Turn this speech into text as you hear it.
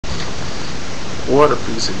What a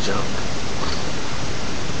piece of junk.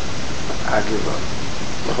 I give up.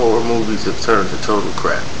 The horror movies have turned to total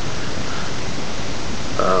crap.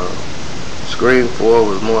 Scream 4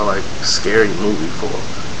 was more like Scary Movie 4.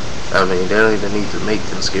 I mean, they don't even need to make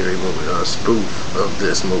a scary movie or a spoof of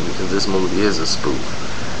this movie, because this movie is a spoof.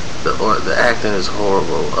 The acting is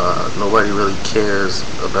horrible. Nobody really cares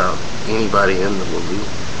about anybody in the movie.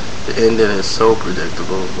 The ending is so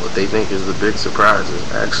predictable. What they think is the big surprise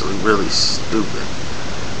is actually really stupid.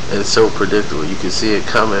 And it's so predictable. You can see it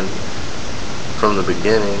coming from the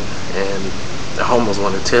beginning, and I almost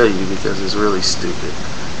want to tell you because it's really stupid.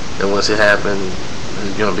 And once it happens,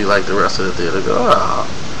 it's going to be like the rest of the theater. Go, oh.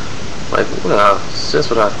 Like, no, it's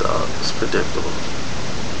just what I thought. It's predictable.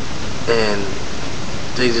 And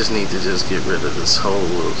they just need to just get rid of this whole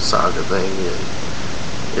little saga thing.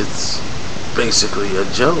 And it's basically a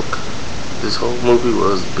joke. This whole movie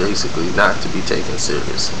was basically not to be taken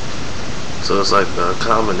seriously. So it's like a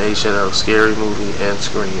combination of Scary Movie and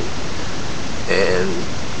Scream. And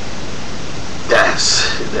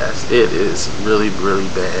it is really, really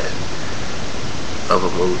bad of a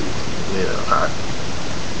movie. You know,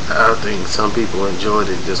 I think some people enjoyed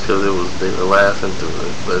it just because they were laughing through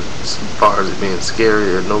it. But as far as it being scary,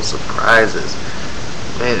 there are no surprises.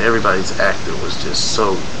 Man, everybody's acting was just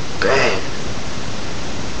so bad.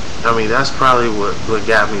 I mean, that's probably what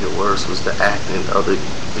got me the worst, was the acting of the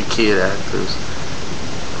kid actors.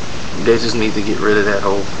 They just need to get rid of that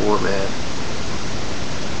whole format.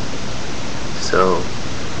 So,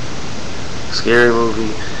 Scary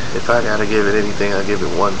Movie, if I gotta give it anything, I give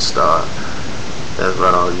it 1 star. That's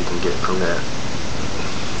about all you can get from that.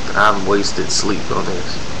 I'm wasted sleep on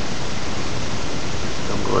this.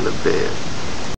 I'm going to bed.